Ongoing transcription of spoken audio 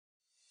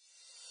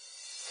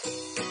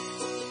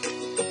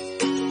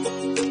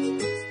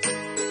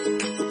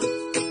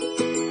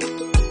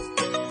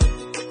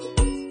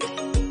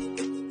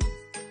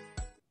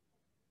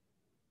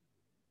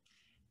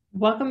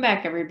Welcome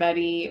back,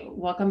 everybody.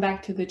 Welcome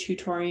back to the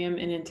Tutorium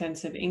in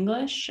Intensive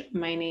English.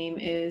 My name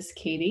is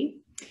Katie,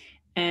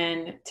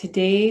 and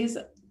today's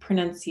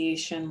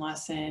pronunciation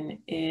lesson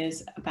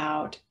is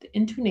about the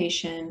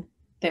intonation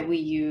that we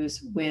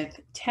use with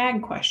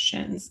tag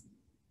questions.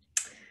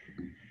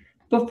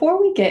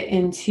 Before we get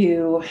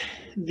into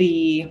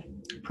the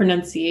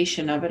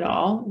pronunciation of it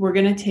all, we're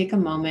going to take a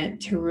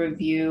moment to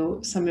review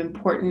some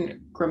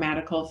important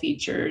grammatical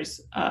features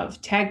of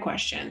tag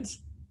questions.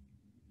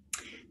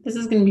 This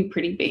is going to be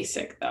pretty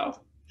basic though.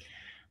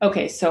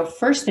 Okay, so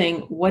first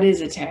thing, what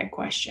is a tag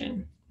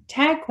question?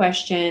 Tag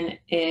question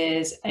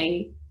is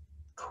a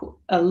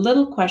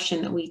little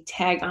question that we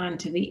tag on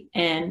to the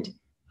end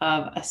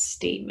of a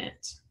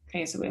statement.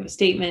 Okay, so we have a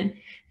statement,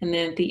 and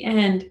then at the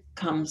end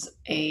comes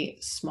a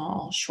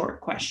small,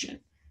 short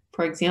question.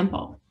 For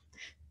example,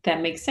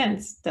 that makes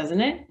sense, doesn't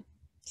it?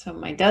 So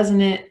my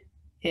doesn't it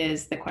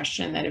is the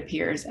question that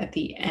appears at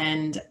the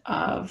end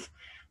of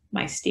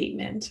my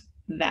statement.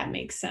 That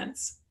makes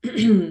sense.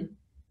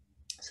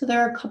 So there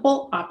are a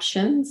couple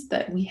options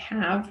that we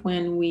have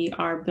when we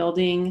are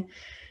building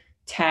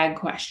tag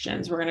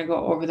questions. We're going to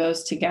go over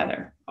those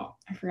together. Oh,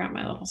 I forgot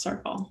my little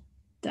circle,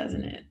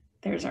 doesn't it?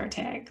 There's our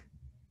tag.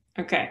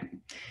 Okay.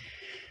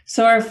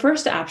 So our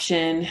first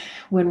option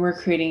when we're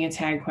creating a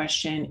tag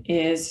question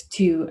is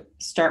to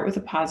start with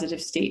a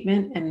positive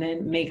statement and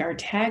then make our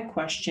tag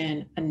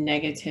question a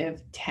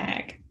negative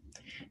tag.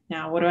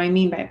 Now, what do I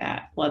mean by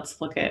that?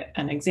 Let's look at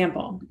an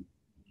example.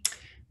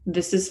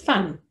 This is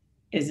fun,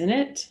 isn't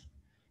it?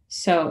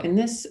 So in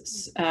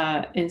this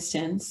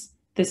instance,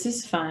 this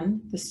is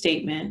fun, the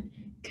statement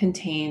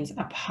contains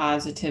a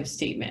positive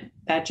statement.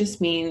 That just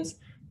means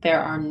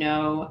there are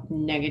no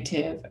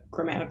negative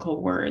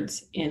grammatical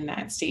words in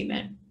that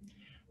statement.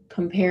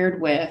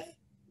 Compared with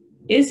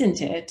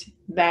isn't it,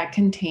 that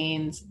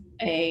contains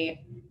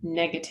a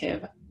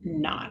negative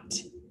not,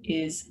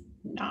 is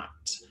not.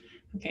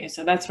 Okay,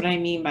 so that's what I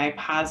mean by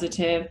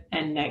positive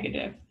and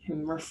negative.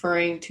 I'm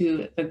referring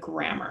to the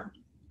grammar.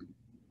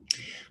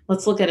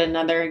 Let's look at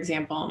another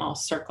example, and I'll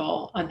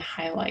circle and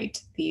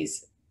highlight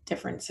these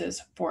differences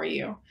for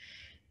you.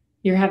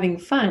 You're having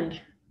fun,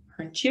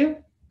 aren't you?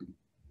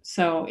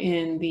 So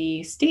in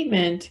the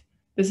statement,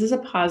 this is a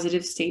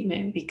positive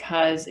statement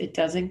because it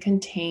doesn't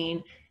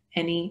contain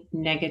any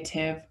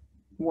negative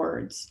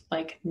words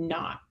like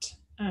not.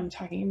 I'm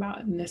talking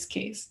about in this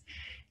case.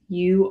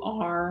 You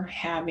are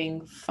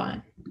having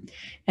fun.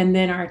 And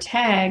then our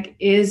tag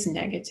is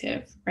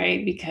negative,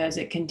 right? Because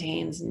it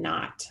contains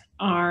not,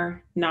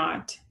 are,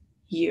 not,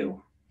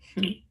 you.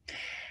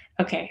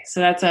 Okay, so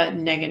that's a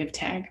negative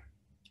tag.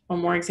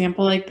 One more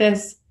example like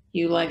this.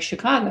 You like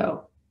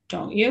Chicago,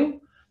 don't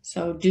you?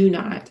 So do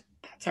not,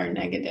 that's our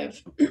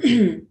negative.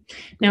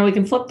 Now we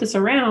can flip this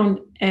around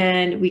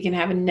and we can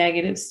have a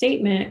negative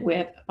statement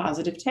with a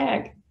positive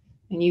tag.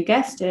 And you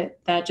guessed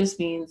it, that just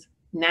means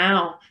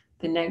now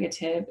the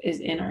negative is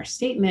in our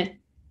statement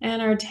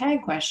and our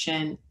tag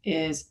question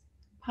is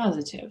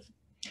positive.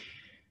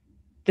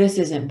 This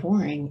isn't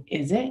boring,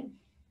 is it?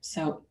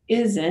 So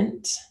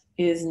isn't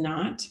is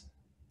not,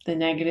 the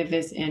negative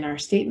is in our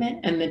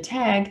statement, and the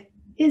tag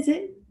is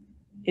it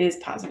is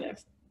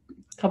positive.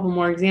 A couple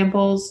more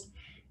examples.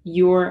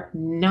 You're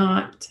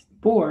not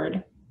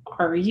bored,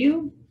 are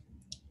you?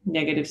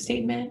 Negative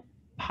statement,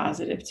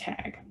 positive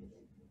tag.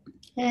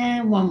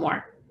 And one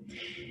more.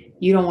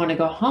 You don't want to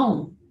go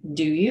home,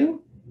 do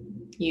you?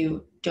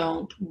 You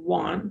don't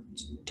want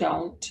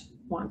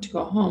to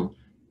go home,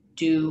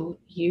 do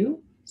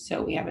you?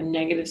 So we have a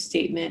negative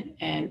statement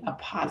and a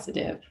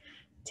positive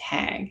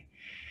tag.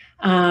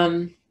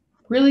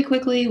 Really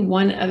quickly,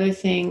 one other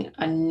thing,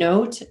 a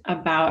note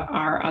about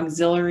our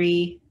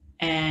auxiliary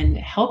and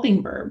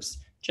helping verbs.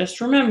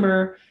 Just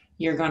remember,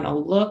 you're going to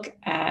look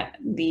at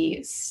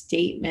the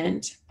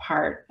statement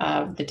part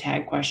of the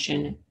tag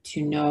question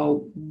to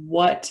know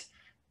what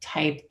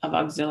type of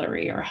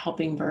auxiliary or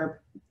helping verb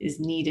is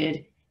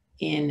needed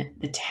in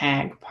the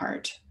tag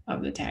part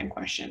of the tag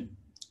question.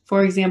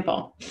 For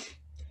example,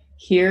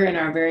 here in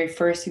our very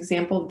first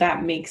example,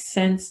 that makes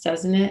sense,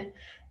 doesn't it?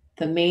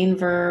 The main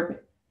verb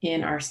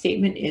in our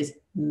statement is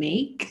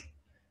make.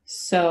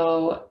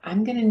 So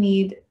I'm going to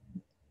need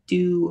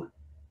do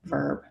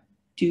verb,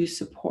 do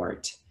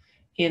support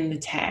in the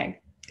tag.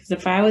 Because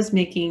if I was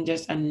making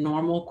just a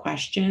normal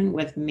question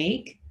with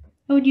make,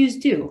 I would use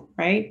do,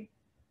 right?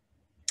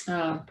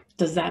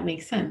 Does that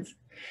make sense?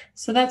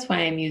 So that's why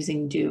I'm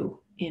using do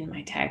in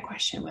my tag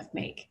question with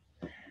make.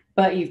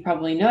 But you've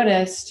probably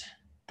noticed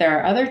there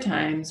are other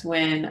times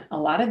when a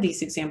lot of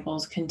these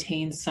examples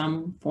contain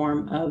some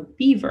form of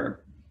be verb.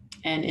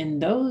 And in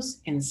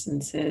those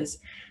instances,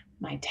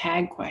 my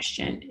tag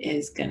question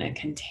is going to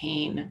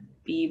contain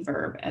be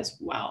verb as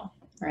well,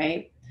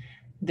 right?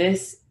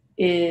 This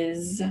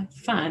is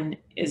fun,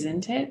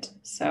 isn't it?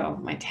 So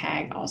my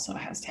tag also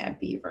has to have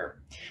be verb.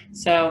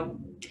 So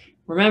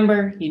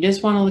remember, you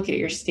just want to look at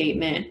your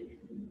statement.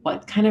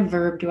 What kind of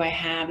verb do I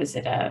have? Is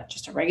it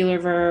just a regular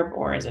verb,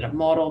 or is it a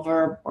modal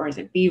verb, or is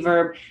it be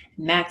verb?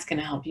 And that's going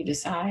to help you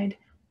decide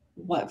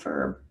what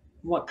verb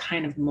what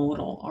kind of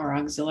modal or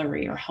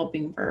auxiliary or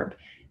helping verb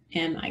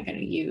am I going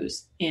to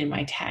use in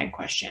my tag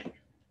question?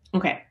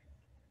 Okay,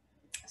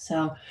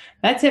 so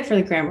that's it for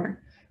the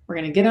grammar. We're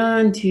going to get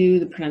on to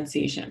the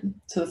pronunciation.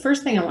 So the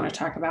first thing I want to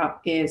talk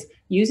about is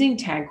using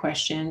tag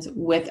questions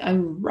with a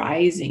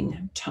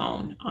rising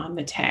tone on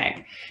the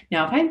tag.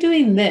 Now, if I'm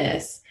doing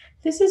this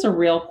is a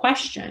real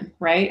question,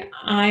 right?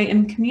 I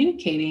am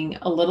communicating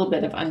a little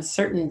bit of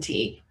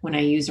uncertainty when I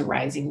use a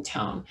rising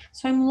tone.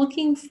 So I'm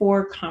looking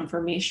for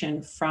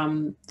confirmation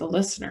from the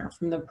listener,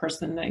 from the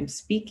person that I'm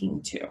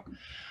speaking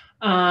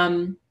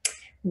to.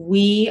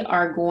 We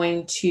are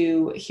going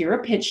to hear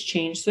a pitch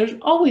change. So there's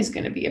always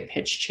going to be a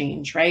pitch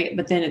change, right?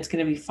 But then it's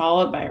going to be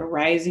followed by a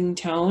rising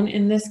tone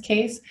in this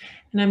case.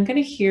 And I'm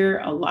going to hear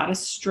a lot of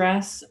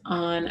stress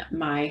on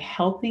my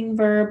helping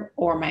verb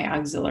or my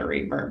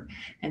auxiliary verb.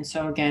 And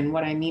so again,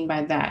 what I mean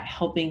by that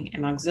helping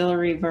and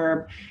auxiliary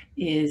verb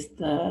is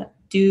the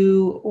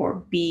do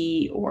or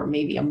be or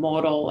maybe a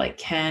modal like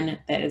can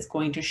that is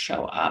going to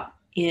show up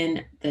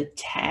in the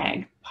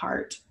tag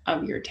part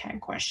of your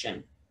tag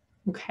question.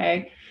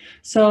 Okay,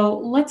 so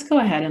let's go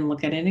ahead and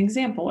look at an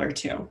example or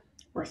two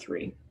or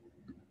three.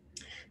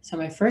 So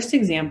my first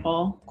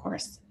example, of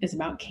course, is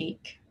about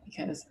cake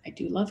because I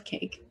do love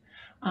cake.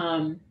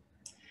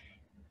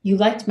 You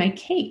liked my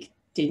cake,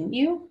 didn't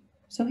you?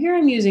 So here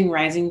I'm using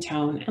rising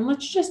tone, and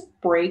let's just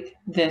break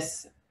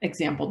this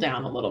example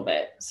down a little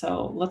bit.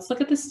 So let's look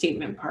at the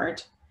statement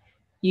part.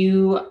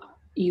 You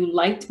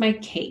liked my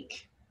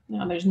cake.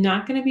 Now there's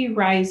not going to be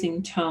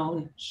rising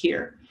tone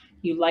here.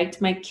 You liked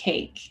my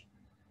cake.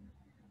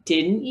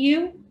 Didn't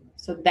you?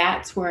 So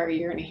that's where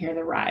you're going to hear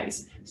the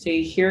rise. So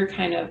you hear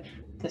kind of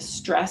the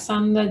stress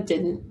on the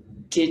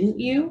didn't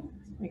you?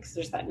 Because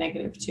there's that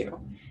negative too.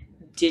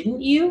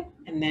 Didn't you?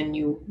 And then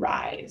you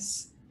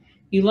rise.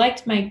 You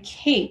liked my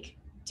cake,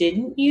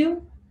 didn't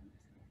you?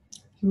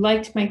 You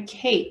liked my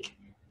cake,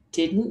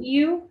 didn't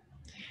you?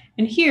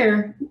 And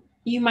here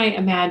you might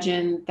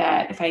imagine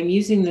that if I'm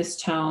using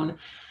this tone,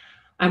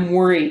 I'm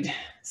worried.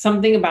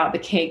 Something about the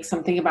cake,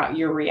 something about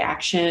your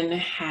reaction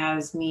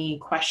has me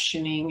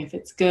questioning if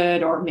it's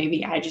good, or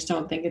maybe I just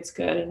don't think it's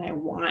good and I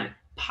want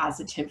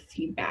positive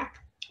feedback.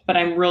 But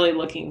I'm really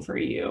looking for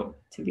you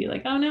to be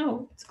like, oh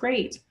no, it's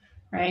great,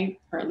 right?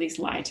 Or at least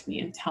lie to me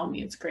and tell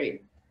me it's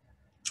great.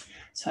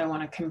 So I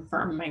want to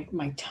confirm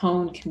my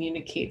tone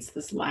communicates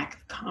this lack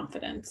of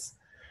confidence.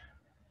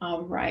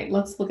 All right,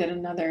 let's look at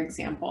another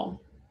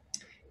example.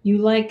 You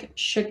like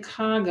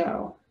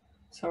Chicago.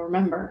 So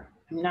remember,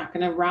 I'm not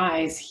going to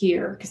rise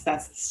here because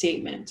that's the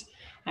statement.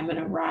 I'm going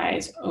to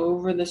rise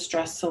over the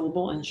stress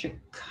syllable in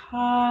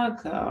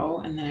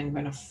Chicago, and then I'm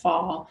going to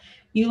fall.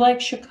 You like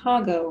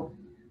Chicago,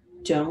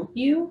 don't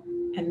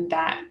you? And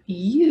that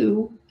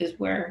you is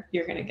where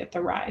you're going to get the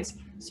rise.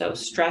 So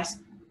stress,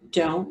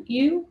 don't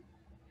you?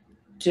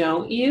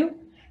 Don't you?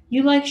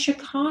 You like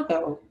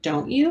Chicago,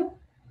 don't you?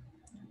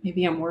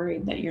 Maybe I'm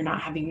worried that you're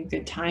not having a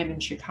good time in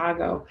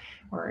Chicago,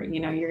 or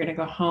you're going to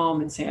go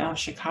home and say, oh,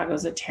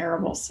 Chicago's a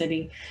terrible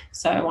city.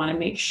 So I want to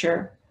make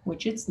sure,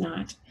 which it's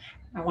not,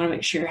 I want to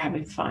make sure you're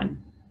having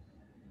fun.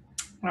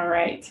 All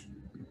right.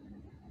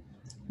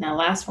 Now,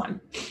 last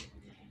one.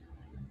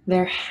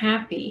 They're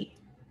happy.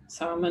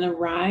 So I'm going to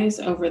rise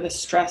over the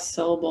stress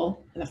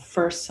syllable, the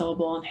first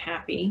syllable in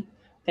happy.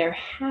 They're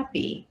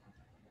happy.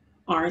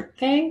 Aren't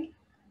they?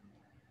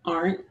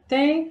 Aren't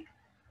they?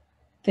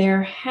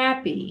 They're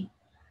happy.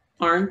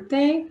 Aren't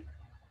they?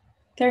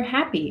 They're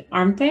happy,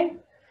 aren't they?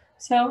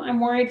 So I'm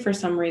worried for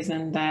some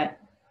reason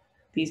that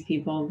these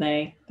people,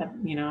 that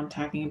I'm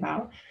talking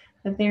about,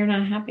 that they're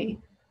not happy,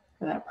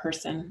 or that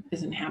person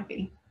isn't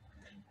happy.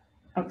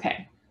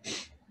 Okay.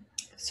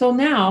 So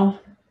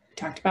now we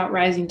talked about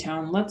rising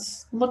tone.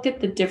 Let's look at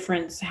the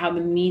difference, how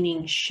the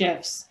meaning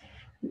shifts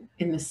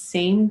in the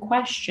same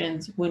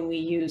questions when we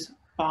use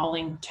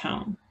falling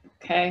tone.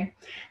 Okay.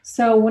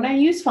 So when I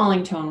use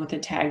falling tone with a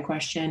tag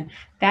question,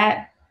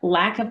 that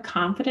lack of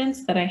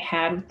confidence that I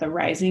had with the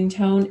rising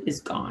tone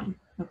is gone.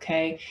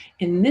 Okay.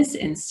 In this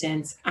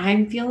instance,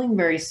 I'm feeling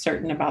very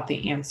certain about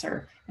the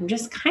answer. I'm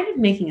just kind of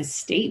making a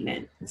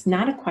statement. It's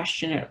not a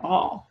question at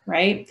all,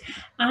 right?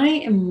 I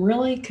am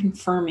really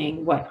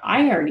confirming what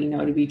I already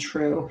know to be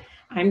true.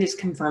 I'm just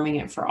confirming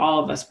it for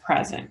all of us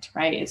present,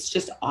 right? It's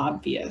just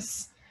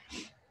obvious.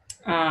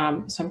 So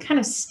I'm kind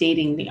of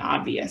stating the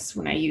obvious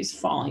when I use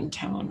falling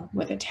tone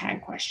with a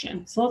tag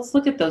question. So let's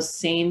look at those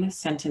same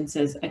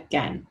sentences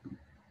again.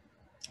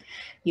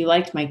 You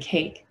liked my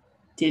cake,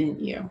 didn't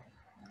you?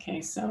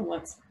 Okay, so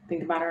let's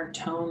think about our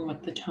tone,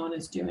 what the tone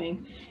is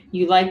doing.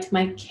 You liked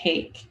my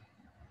cake,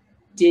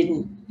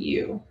 didn't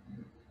you?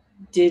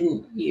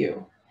 Didn't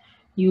you?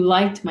 You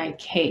liked my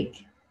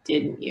cake,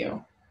 didn't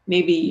you?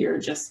 Maybe you're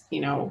just,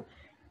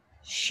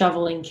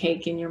 shoveling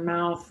cake in your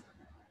mouth.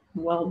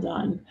 Well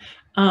done.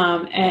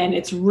 And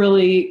it's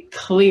really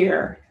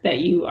clear that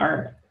you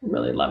are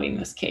really loving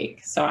this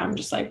cake. So I'm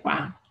just like,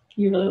 wow,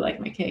 you really like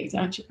my cake,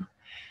 don't you?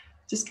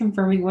 Just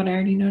confirming what I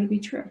already know to be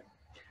true.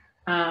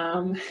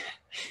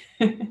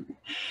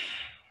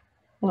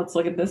 Let's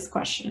look at this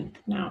question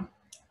now.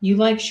 You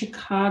like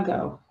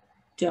Chicago,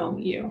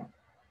 don't you?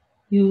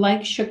 You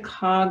like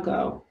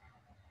Chicago,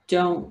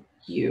 don't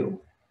you?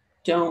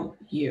 Don't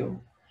you?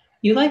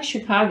 You like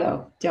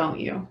Chicago, don't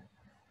you?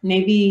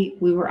 Maybe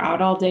we were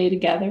out all day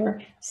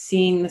together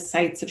seeing the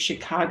sights of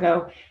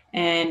Chicago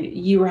and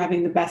you were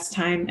having the best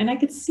time. And I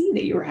could see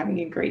that you were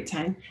having a great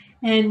time.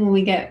 And when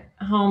we get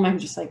home, I'm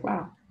just like,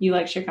 wow, you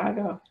like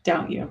Chicago,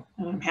 don't you?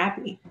 And I'm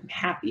happy. I'm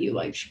happy you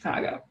like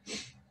Chicago.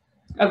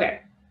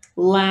 Okay,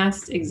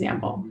 last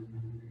example.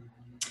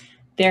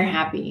 They're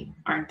happy,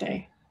 aren't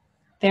they?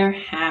 They're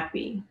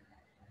happy,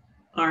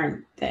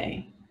 aren't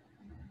they?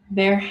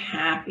 They're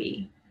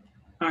happy,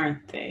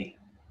 aren't they?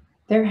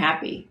 They're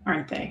happy,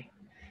 aren't they?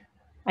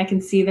 I can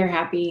see they're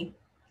happy.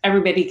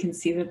 Everybody can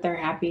see that they're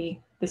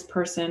happy, this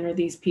person or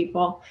these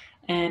people.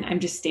 And I'm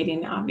just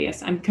stating the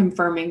obvious. I'm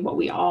confirming what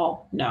we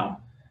all know.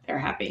 They're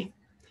happy.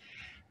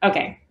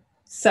 Okay,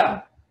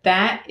 so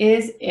that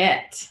is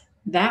it.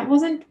 That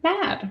wasn't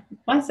bad,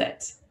 was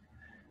it?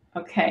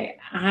 Okay,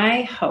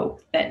 I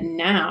hope that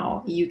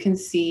now you can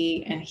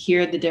see and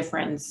hear the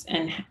difference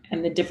and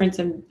the difference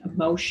in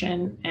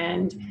emotion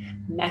and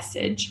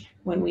message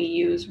when we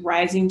use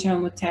rising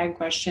tone with tag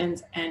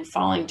questions and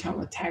falling tone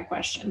with tag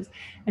questions.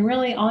 And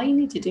really all you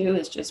need to do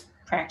is just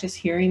practice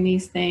hearing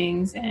these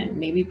things and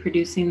maybe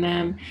producing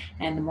them.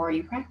 And the more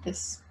you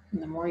practice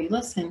and the more you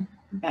listen,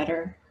 the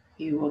better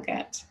you will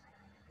get.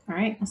 All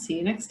right, I'll see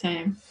you next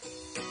time.